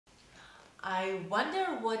I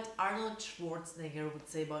wonder what Arnold Schwarzenegger would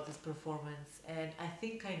say about this performance, and I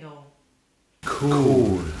think I know.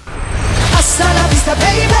 Cool. Hasta La Vista,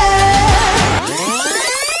 baby!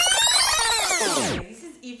 This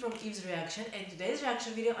is Eve from Eve's Reaction, and today's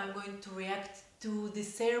reaction video I'm going to react to the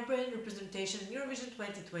Serbian representation in Eurovision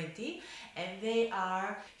 2020, and they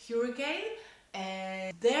are Hurricane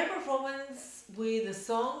and their performance with the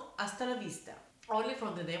song Hasta La Vista. Only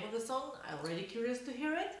from the name of the song, I'm already curious to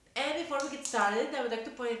hear it. And before we get started, I would like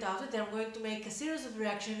to point out that I'm going to make a series of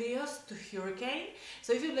reaction videos to Hurricane.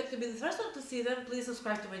 So if you'd like to be the first one to see them, please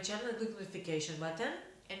subscribe to my channel and click the notification button.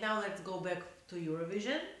 And now let's go back to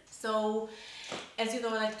Eurovision. So, as you know,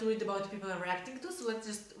 I like to read about the people I'm reacting to, so let's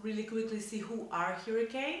just really quickly see who are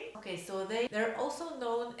Hurricane. Okay, so they're also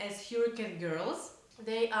known as Hurricane Girls.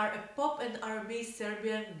 They are a pop and R&B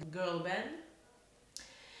Serbian girl band.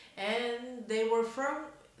 And they were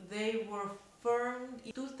formed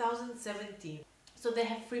in 2017. So they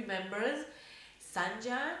have 3 members,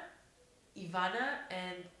 Sanja, Ivana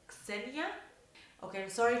and Ksenia. Okay, I'm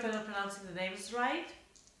sorry if I'm not pronouncing the names right.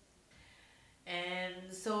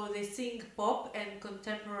 And so they sing pop and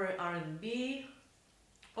contemporary R&B.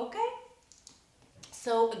 Okay.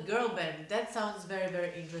 So a girl band, that sounds very,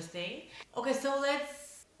 very interesting. Okay, so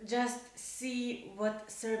let's just see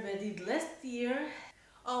what Serbia did last year.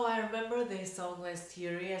 Oh, I remember they song last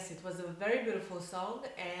year. Yes, it was a very beautiful song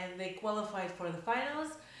and they qualified for the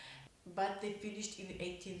finals, but they finished in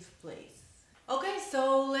 18th place. Okay,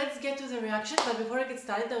 so let's get to the reaction, but before I get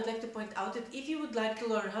started I would like to point out that if you would like to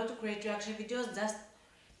learn how to create reaction videos,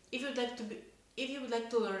 if you would like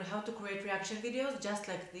to learn how to create reaction videos just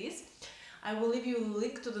like this, I will leave you a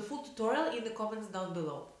link to the full tutorial in the comments down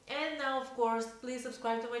below. And now, of course, please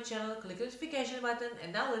subscribe to my channel, click the notification button,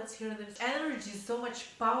 and now let's hear this energy, so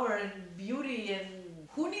much power and beauty, and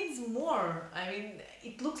who needs more? I mean,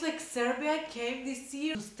 it looks like Serbia came this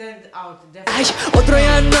year to stand out, definitely.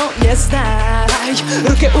 Odrojano je znak,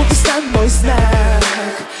 ruke u ustan moj znak.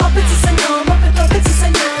 Opet si sa njom, opet si sa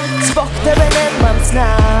njom. Zbog tebe nemam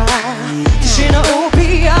znak. Tišina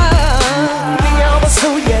ubija, nije ovo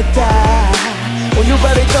sujeta. U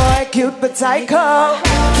ljubavi to je cute but psycho.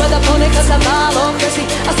 Mada ponekad sam malo crazy,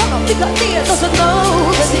 a sa mnom nikad nije to sad no.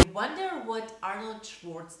 I wonder what Arnold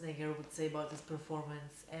Schwarzenegger would say about this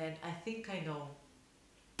performance, and I think I know.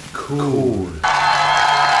 Cool.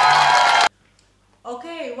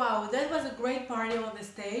 Okay, wow, that was a great party on the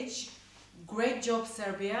stage. Great job,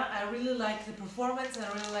 Serbia. I really like the performance and I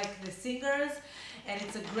really like the singers, and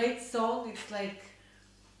it's a great song. It's like,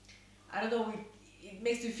 I don't know, it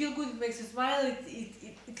makes you feel good, it makes you smile,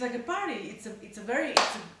 it's like a party. It's an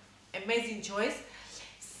amazing choice.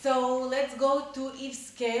 So let's go to Eve's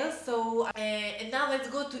scale. So and now let's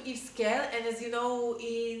go to Eve's scale. And as you know,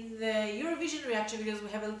 in the Eurovision reaction videos we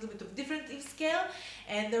have a little bit of different Eve scale,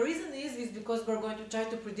 and the reason is because we're going to try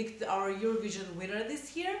to predict our Eurovision winner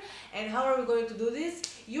this year. And how are we going to do this?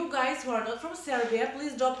 You guys who are not from Serbia,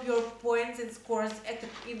 please drop your points and scores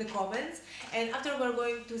in the comments, and after we're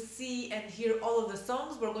going to see and hear all of the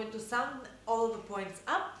songs, we're going to sum all of the points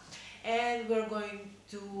up, and we're going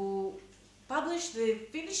to publish the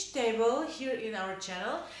finished table here in our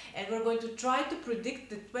channel, and we're going to try to predict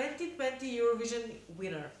the 2020 Eurovision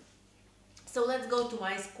winner. So let's go to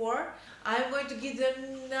my score. I'm going to give them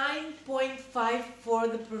 9.5 for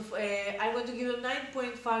the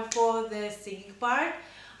for the singing part.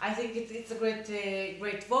 I think it's a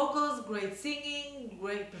great vocals, great singing,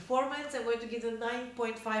 great performance. I'm going to give them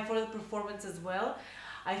 9.5 for the performance as well.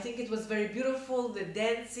 I think it was very beautiful, the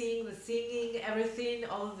dancing, the singing, everything,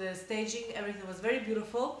 all of the staging, everything was very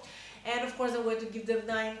beautiful. And of course I'm going to give them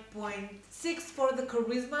 9.6 for the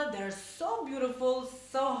charisma. They're so beautiful,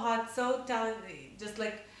 so hot, so talented, just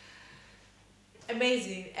like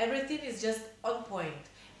amazing. Everything is just on point.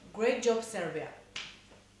 Great job, Serbia.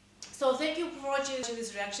 So thank you for watching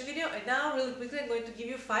this reaction video, and now really quickly I'm going to give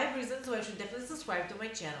you 5 reasons why you should definitely subscribe to my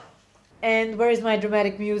channel. And where is my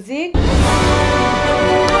dramatic music?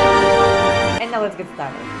 And now let's get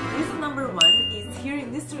started. Reason number 1 is here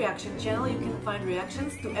in this reaction channel you can find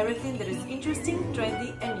reactions to everything that is interesting,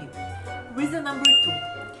 trendy and new. Reason number 2.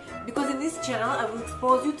 Because in this channel I will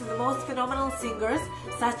expose you to the most phenomenal singers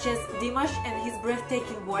such as Dimash and his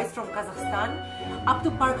breathtaking voice from Kazakhstan, up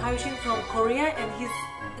to Park Hae-shin from Korea and his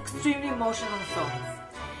extremely emotional songs.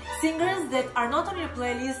 Singers that are not on your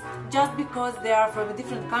playlist just because they are from a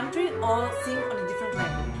different country or sing on a different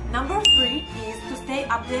language. Number 3 is to stay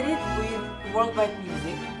updated with worldwide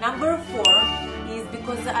music. Number 4 is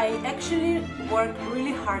because I actually work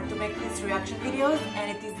really hard to make these reaction videos,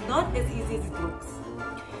 and it is not as easy as it looks.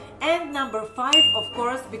 And number 5, of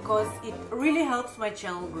course, because it really helps my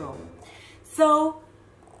channel grow. So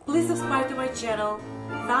please subscribe to my channel.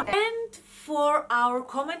 And for our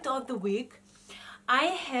comment of the week, I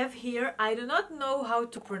have here, I do not know how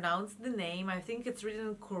to pronounce the name, I think it's written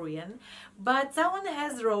in Korean, but someone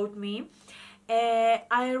has wrote me,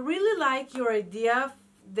 I really like your idea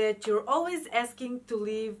that you're always asking to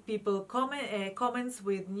leave people comments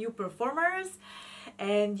with new performers,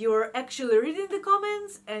 and you're actually reading the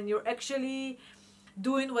comments and you're actually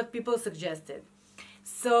doing what people suggested.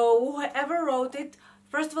 So whoever wrote it,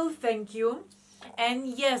 first of all, thank you. And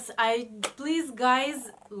yes, please guys,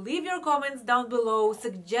 leave your comments down below,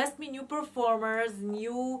 suggest me new performers,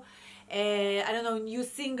 new I don't know, new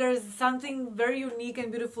singers, something very unique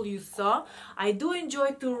and beautiful you saw. I do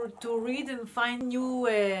enjoy to read and find new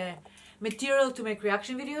material to make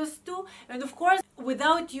reaction videos to, and of course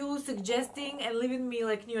without you suggesting and leaving me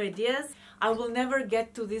like new ideas, I will never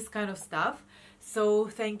get to this kind of stuff. So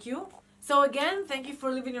thank you. So again, thank you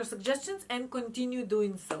for leaving your suggestions and continue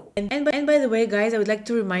doing so. And by the way, guys, I would like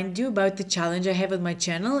to remind you about the challenge I have on my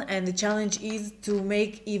channel, and the challenge is to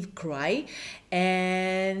make Eve cry.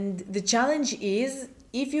 And the challenge is,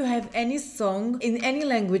 if you have any song in any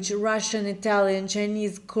language, Russian, Italian,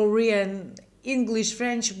 Chinese, Korean, English,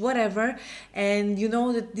 French, whatever, and you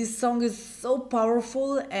know that this song is so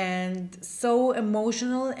powerful and so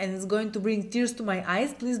emotional and it's going to bring tears to my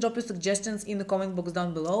eyes, please drop your suggestions in the comment box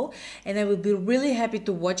down below, and I will be really happy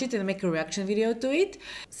to watch it and make a reaction video to it.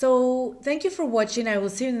 So thank you for watching. I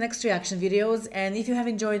will see you in the next reaction videos, and if you have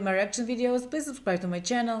enjoyed my reaction videos, please subscribe to my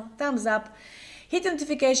channel, thumbs up, hit the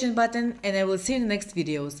notification button, and I will see you in the next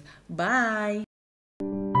videos. Bye!